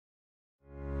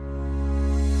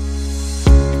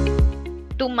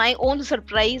to my own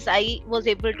surprise, I was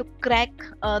able to crack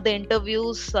the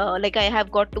interviews. Like I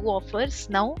have got 2 offers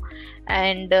now,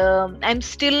 and I'm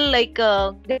still like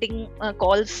getting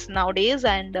calls nowadays.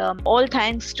 And all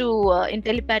thanks to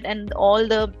Intellipaat and all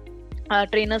the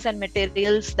trainers and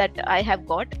materials that I have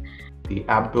got. The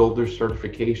app builder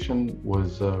certification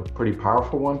was a pretty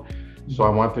powerful one, so I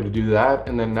wanted to do that.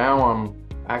 And then now I'm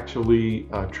actually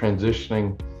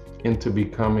transitioning into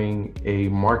becoming a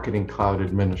marketing cloud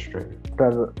administrator.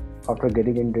 After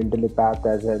getting into Intellipaat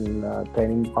as a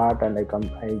training part, and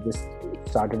I just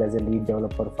started as a lead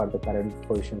developer for the current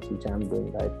positions which I'm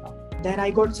doing right now. Then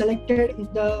I got selected in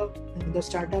the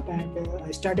startup, and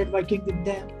I started working with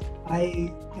them.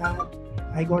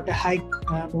 I got a hike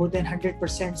more than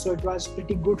 100%, so it was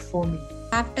pretty good for me.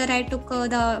 After I took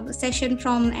the session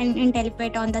from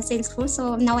Intellipaat on the Salesforce,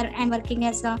 so now I'm working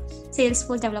as a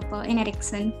Salesforce developer in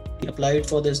Ericsson. I applied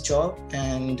for this job,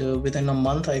 and within a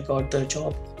month I got the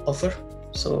job offer,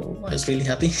 so I was really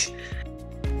happy.